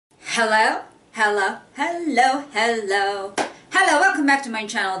Hello, hello, hello, hello. Hello, welcome back to my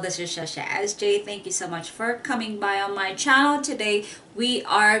channel. This is SHASHASJ. Thank you so much for coming by on my channel. Today we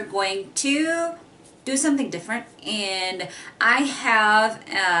are going to do something different, and I have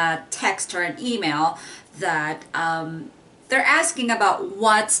a text or an email that they're asking about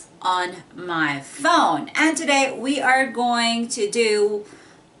what's on my phone, and today we are going to do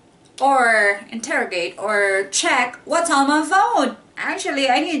or interrogate or check what's on my phone. Actually,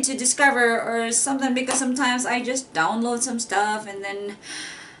 I need to discover or something, because sometimes I just download some stuff and then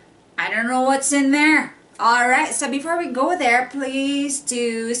I don't know what's in there. Alright, so before we go there, please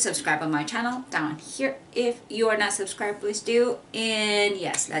do subscribe on my channel down here. If you are not subscribed, please do. And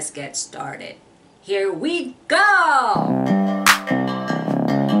yes, let's get started. Here we go!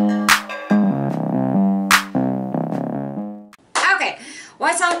 Okay,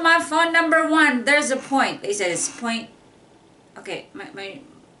 what's on my phone? Number one, there's a point. They said it's point. Okay, my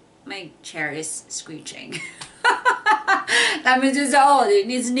chair is screeching. That means it's old. It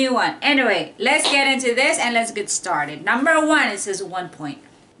needs a new one. Anyway, let's get into this and let's get started. Number one, it says 1 point.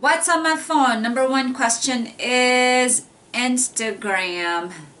 What's on my phone? Number one question is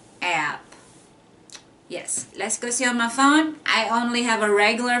Instagram app. Yes, let's go see on my phone. I only have a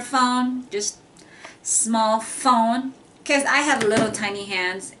regular phone, just small phone, because I have little tiny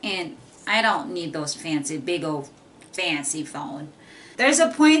hands and I don't need those fancy, big old fancy phone. There's a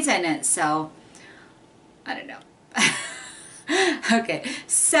point in it, so I don't know. Okay,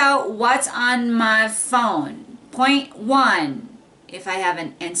 so what's on my phone? Point one, if I have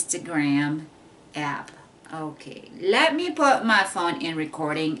an Instagram app. Okay, let me put my phone in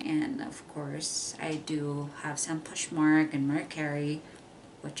recording, and of course I do have some Pushmark and Mercury.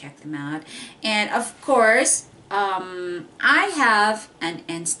 We'll check them out. And of course I have an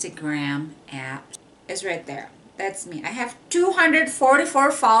Instagram app. It's right there. That's me. I have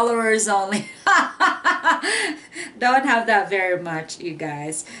 244 followers only. Don't have that very much, you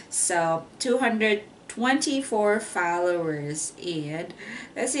guys. So 224 followers, and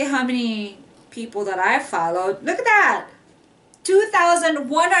let's see how many people that I followed. Look at that,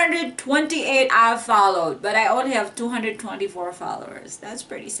 2,128 I followed, but I only have 224 followers. That's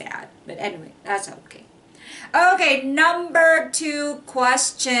pretty sad, but anyway, that's okay. Okay, number two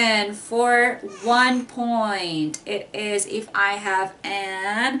question for 1 point. It is if I have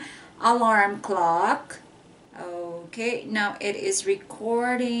an alarm clock. Okay, now it is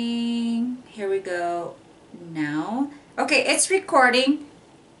recording. Here we go now. Okay, it's recording.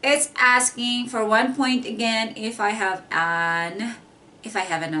 It's asking for 1 point again if I have an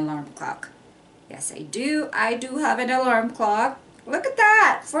alarm clock. Yes, I do. I do have an alarm clock. Look at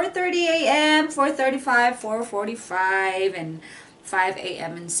that, 4:30 a.m., 4:35, 4:45, and 5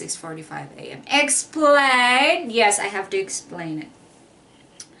 a.m. and 6:45 a.m. Explain. Yes, I have to explain it.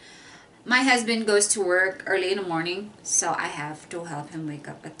 My husband goes to work early in the morning, so I have to help him wake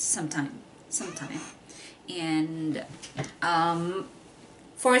up at sometime. And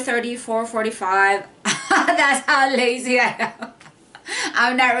 4:30, 4:45, that's how lazy I am.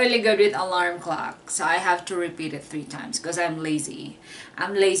 I'm not really good with alarm clock, so I have to repeat it 3 times because I'm lazy.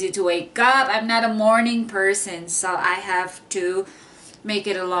 I'm lazy to wake up. I'm not a morning person, so I have to make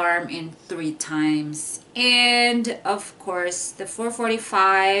it alarm in 3 times. And of course, the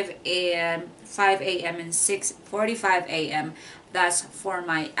 4:45 and 5 a.m. and 6:45 a.m. that's for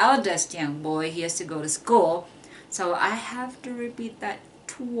my eldest young boy. He has to go to school, so I have to repeat that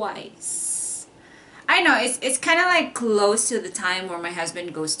twice. I know it's kind of like close to the time where my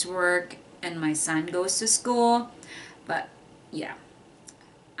husband goes to work and my son goes to school, but yeah,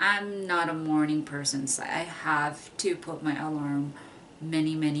 I'm not a morning person, so I have to put my alarm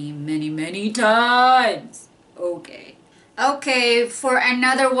many times. Okay, for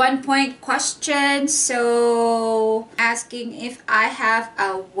another 1 point question, so asking if I have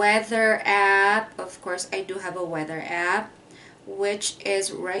a weather app. Of course I do have a weather app, which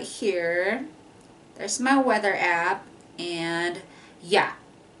is right here. There's my weather app, and yeah,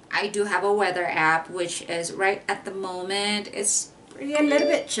 I do have a weather app, which is right at the moment. It's a little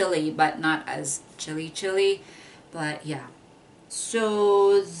bit chilly, but not as chilly, but yeah.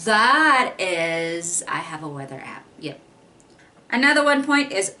 So that is, I have a weather app. Yep. Another 1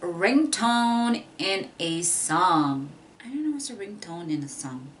 point is ringtone in a song. I don't know what's a ringtone in a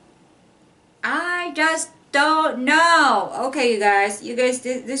song. I just don't know. Okay, you guys,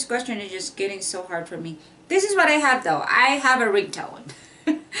 this question is just getting so hard for me. This is what I have though. I have a ringtone.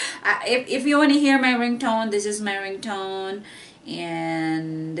 If you want to hear my ringtone, this is my ringtone,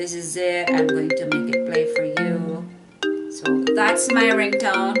 and this is it. I'm going to make it play for you. So that's my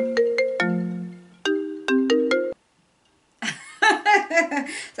ringtone.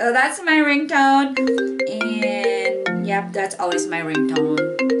 So that's my ringtone. And yep, that's always my ringtone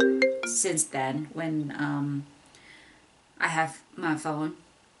since then when I have my phone.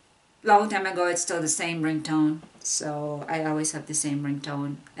 Long time ago, it's still the same ringtone. So I always have the same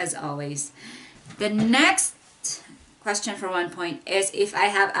ringtone as always. The next question for 1 point is if I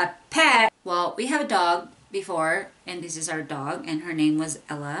have a pet. Well, we have a dog before, and this is our dog, and her name was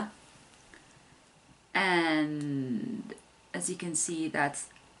Ella. And as you can see, that's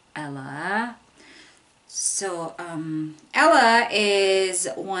Ella. So Ella is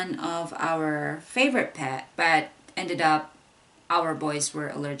one of our favorite pet, but ended up our boys were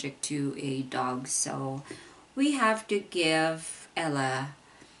allergic to a dog, so we have to give Ella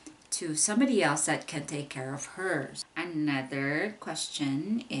to somebody else that can take care of her. Another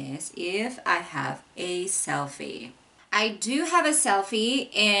question is if I have a selfie. I do have a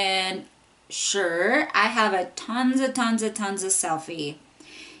selfie, and sure, I have a tons of selfie.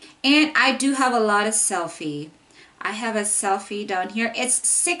 And I do have a lot of selfie. I have a selfie down here. It's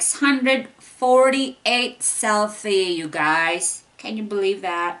 648 selfie, you guys. Can you believe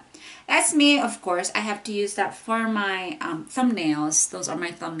that? That's me, of course. I have to use that for my thumbnails. Those are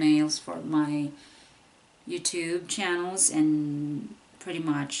my thumbnails for my YouTube channels, and pretty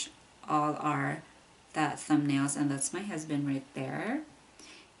much all are that thumbnails. And that's my husband right there.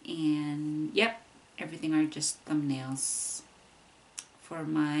 And yep, everything are just thumbnails for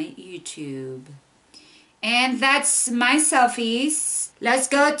my YouTube. And that's my selfies. Let's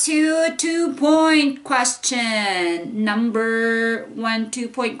go to a 2-point question. Number 1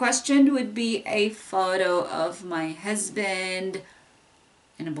 2-point question would be a photo of my husband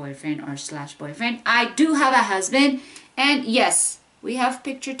and a boyfriend or slash boyfriend. I do have a husband, and yes, we have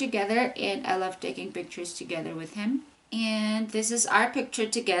picture together, and I love taking pictures together with him. And this is our picture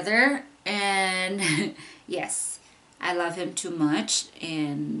together, and yes, I love him too much.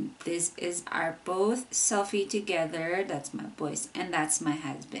 And this is our both selfie together. That's my boys, and that's my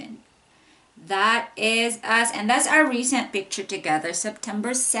husband. That is us, and that's our recent picture together, September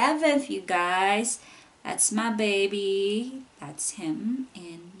 7th, you guys. That's my baby. That's him,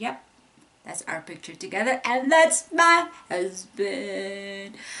 and yep, that's our picture together, and that's my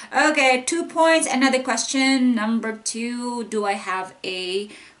husband. Okay, 2 points. Another question, number 2. Do I have a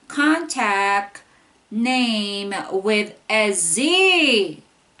contact name with a Z?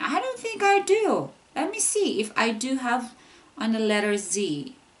 I don't think I do. Let me see if I do have on the letter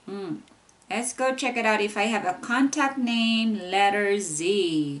Z. Let's go check it out if I have a contact name letter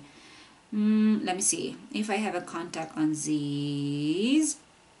Z. Let me see if I have a contact on Z's.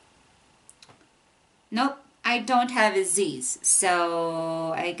 Nope, I don't have a Z's.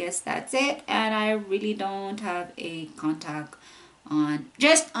 So I guess that's it. And I really don't have a contact on,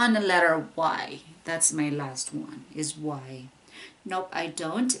 just on the letter Y. That's my last one, is Y. Nope, I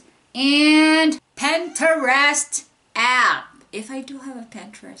don't. And Pinterest app. If I do have a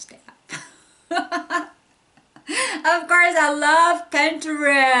Pinterest app. Of course, I love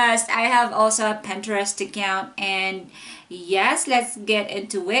Pinterest. I have also a Pinterest account, and yes, let's get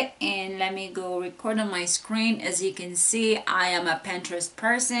into it. And let me go record on my screen. As you can see, I am a Pinterest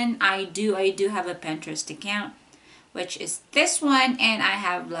person. I do have a Pinterest account, which is this one, and I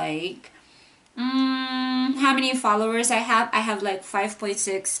have like how many followers I have? I have like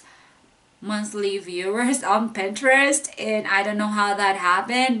 5.6 monthly viewers on Pinterest, and I don't know how that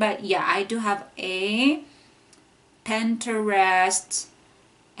happened, but yeah, I do have a Pinterest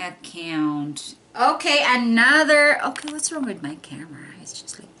account. Okay, what's wrong with my camera? It's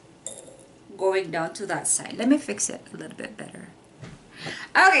just like going down to that side. Let me fix it a little bit better.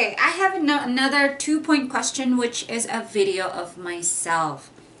 Okay, I have another 2-point question, which is a video of myself.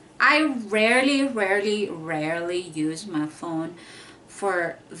 I rarely use my phone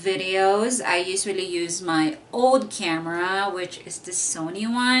for videos. I usually use my old camera, which is the Sony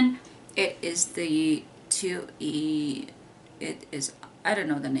one. It is the 2E. It is, I don't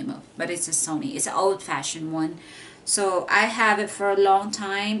know the name of, but it's a Sony. It's an old-fashioned one. So I have it for a long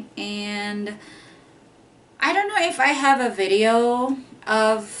time, and I don't know if I have a video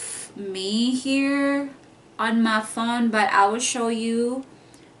of me here on my phone, but I will show you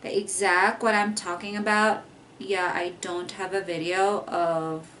the exact what I'm talking about. Yeah, I don't have a video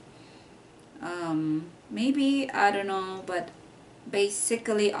of maybe, I don't know, but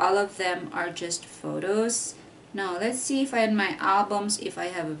basically all of them are just photos. Now let's see if I in my albums if I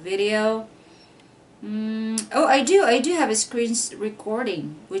have a video. Oh, I do have a screen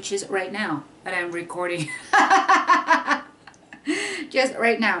recording, which is right now that I'm recording. Just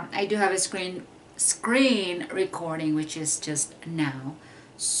right now I do have a screen recording, which is just now.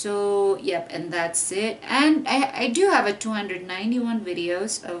 So yep, and that's it. And I do have a 291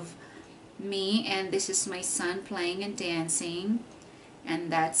 videos of me, and this is my son playing and dancing,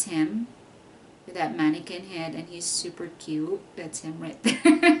 and that's him with that mannequin head, and he's super cute. That's him right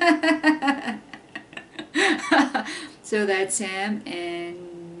there. So that's him,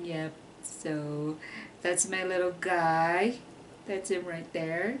 and yep, so that's my little guy. That's him right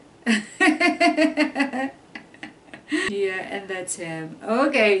there. Yeah, and that's him.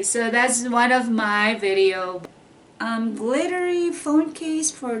 Okay, so that's one of my video. Glittery phone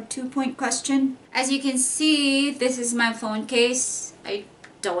case for 2-point question. As you can see, this is my phone case. I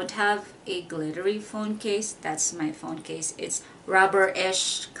don't have a glittery phone case. That's my phone case. It's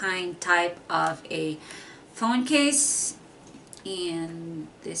rubber-ish kind type of a phone case. And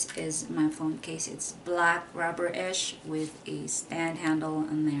this is my phone case. It's black rubber-ish with a stand handle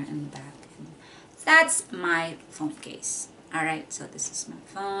on there in the back. And that's my phone case. Alright, so this is my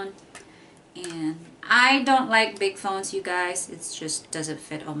phone. And I don't like big phones, you guys. It just doesn't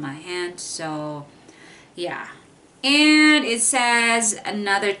fit on my hand. So yeah. And it says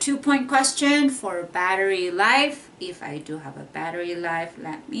another 2-point question for battery life. If I do have a battery life,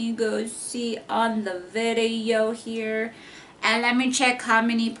 let me go see on the video here. And let me check how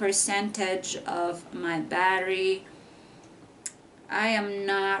many percentage of my battery. I am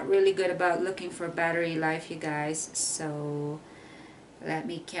not really good about looking for battery life, you guys. So let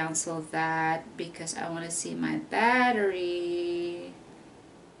me cancel that because I want to see my battery.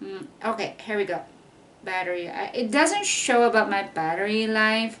 Okay, here we go. Battery. It doesn't show about my battery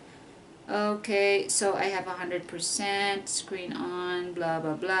life. Okay, so I have 100%, screen on, blah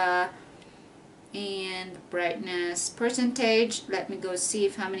blah blah. And brightness percentage, let me go see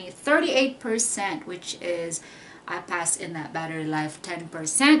if how many. 38%, which is I passed in that battery life.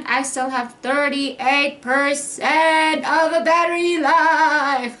 10%, I still have 38% of a battery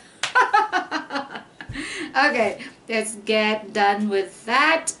life. Okay, let's get done with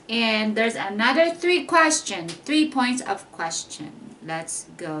that. And there's another 3 points of question. Let's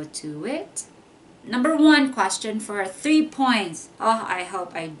go to it. Number 1 question for 3 points. Oh, I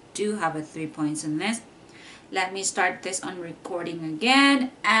hope I do have a 3 points in this. Let me start this on recording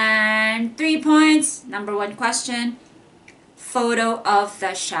again. And 3 points. Number 1 question. Photo of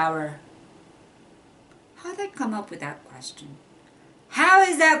the shower. How did I come up with that question? How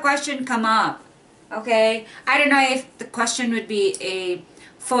is that question come up? Okay, I don't know if the question would be a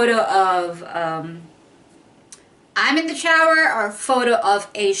photo of I'm in the shower or photo of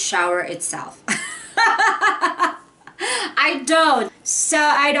a shower itself. I don't. So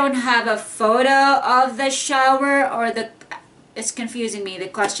I don't have a photo of the shower, or it's confusing me. The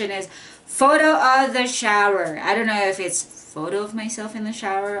question is photo of the shower. I don't know if it's photo of myself in the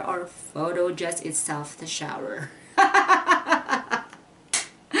shower or photo just itself the shower.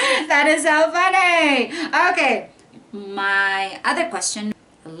 That is so funny. Okay, my other question.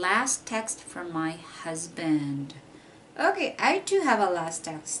 Last text from my husband. Okay, I do have a last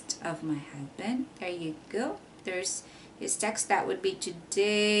text of my husband. There you go. There's his text. That would be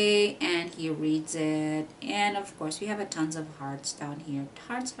today, and he reads it. And of course, we have a tons of hearts down here.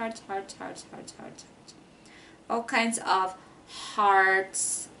 Hearts, hearts, hearts, hearts, hearts, hearts, hearts. All kinds of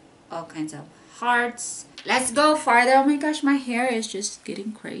hearts. All kinds of hearts. Let's go farther. Oh my gosh, my hair is just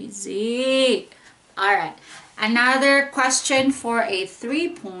getting crazy. All right. Another question for a 3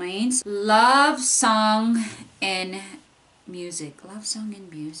 points. Love song in music. Love song in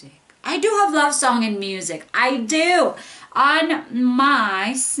music. I do have love song in music. I do. On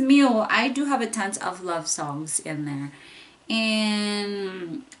my Smule, I do have a tons of love songs in there.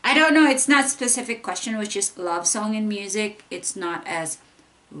 And I don't know, it's not specific question, which is love song in music. It's not as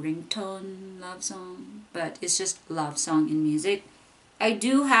ringtone love song, but it's just love song in music. I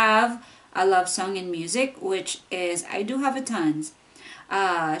do have a love song in music, which is, I do have a tons.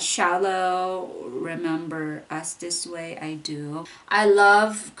 Shallow, Remember Us This Way, I do. I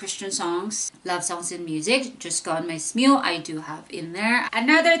love Christian songs, love songs in music. Just go on my Smule, I do have in there.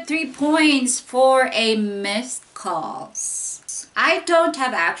 Another 3 points for a missed calls. I don't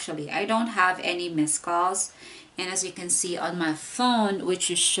have any missed calls. And as you can see on my phone, which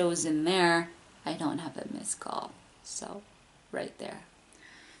it shows in there, I don't have a missed call. So, right there.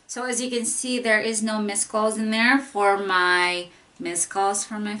 So as you can see, there is no missed calls in there for my missed calls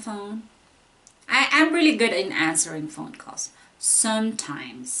from my phone. I'm really good in answering phone calls.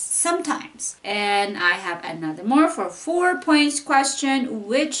 Sometimes. And I have another more for 4 points question,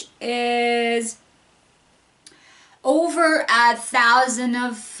 which is over 1,000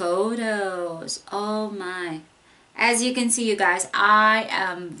 of photos. Oh my. As you can see, you guys, I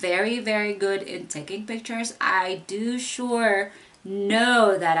am very, very good in taking pictures. I do sure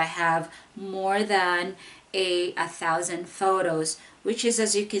know that I have more than 1,000 photos, which is,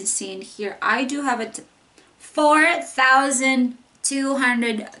 as you can see in here, I do have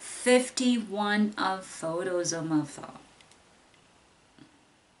 4,251 of photos on my phone.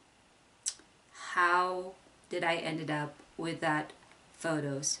 How did I ended up with that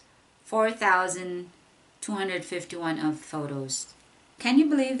photos? 4,251 of photos. Can you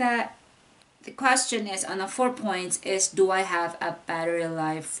believe that? The question is on the 4 points is, do I have a battery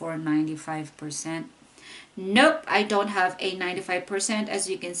life for 95%? Nope, I don't have a 95%. As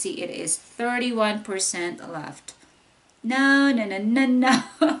you can see, it is 31% left. No, no, no, no, no.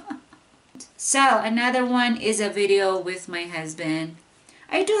 So another one is a video with my husband.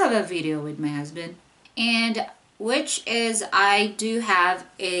 I do have a video with my husband, and which is I do have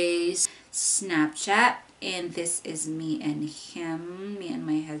a Snapchat, and this is me and him. Me and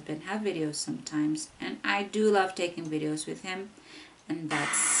my husband have videos sometimes, and I do love taking videos with him, and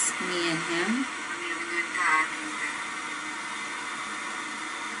that's me and him.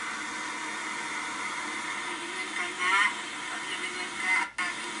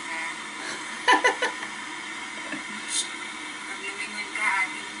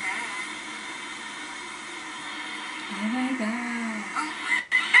 Oh my God.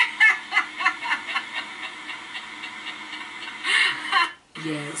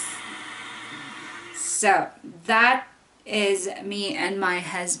 Yes. So that is me and my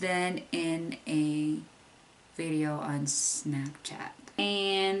husband in a video on Snapchat.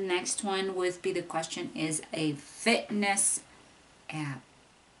 And next one would be, the question is a fitness app.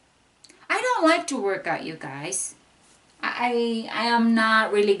 I don't like to work out, you guys. I am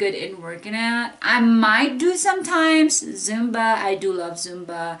not really good in working out. I might do sometimes Zumba. I do love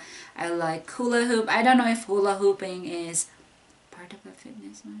Zumba. I like hula hoop. I don't know if hula hooping is part of a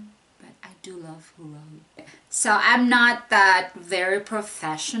fitness one, but I do love hula hoop. So I'm not that very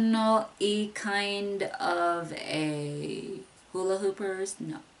professional-y kind of a hula hoopers.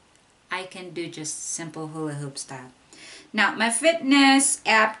 No, I can do just simple hula hoop style. Now my fitness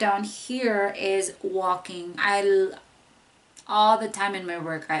app down here is walking. All the time in my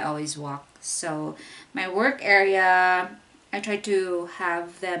work I always walk, so my work area I try to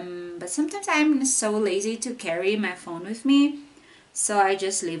have them, but sometimes I'm so lazy to carry my phone with me, so I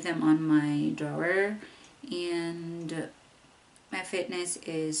just leave them on my drawer. And my fitness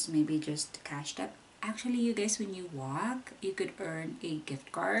is maybe just cashed up. Actually, you guys, when you walk, you could earn a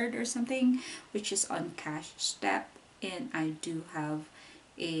gift card or something, which is on Cash Step, and I do have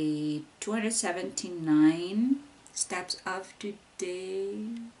a 279 steps of today.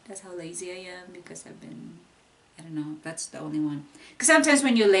 That's how lazy I am, because I don't know, that's the only one. Because sometimes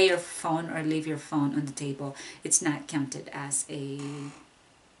when you lay your phone or leave your phone on the table, it's not counted as a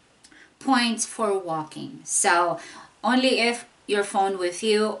points for walking. So only if your phone with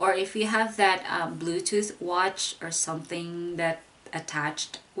you, or if you have that Bluetooth watch or something that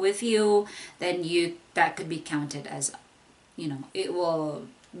attached with you, then that could be counted as, you know, it will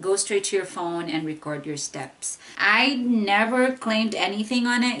go straight to your phone and record your steps. I never claimed anything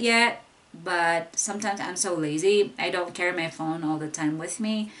on it yet, but sometimes I'm so lazy, I don't carry my phone all the time with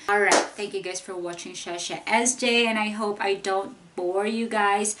me. Alright, thank you guys for watching SHASHASJ, and I hope I don't bore you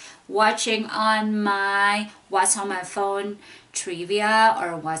guys watching on my what's on my phone trivia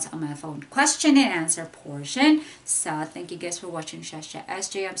or what's on my phone question and answer portion. So thank you guys for watching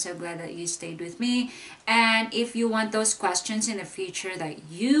SHASHASJ. I'm so glad that you stayed with me, and if you want those questions in the future that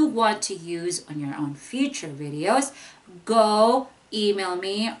you want to use on your own future videos, go email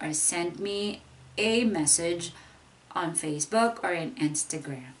me or send me a message on Facebook or in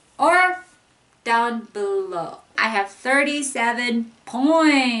Instagram or down below. I have 37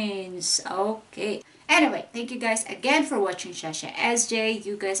 points. Okay. Anyway, thank you guys again for watching SHASHASJ.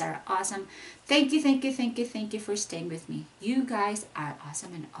 You guys are awesome. Thank you, thank you, thank you, thank you for staying with me. You guys are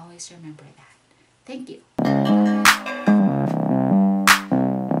awesome, and always remember that. Thank you.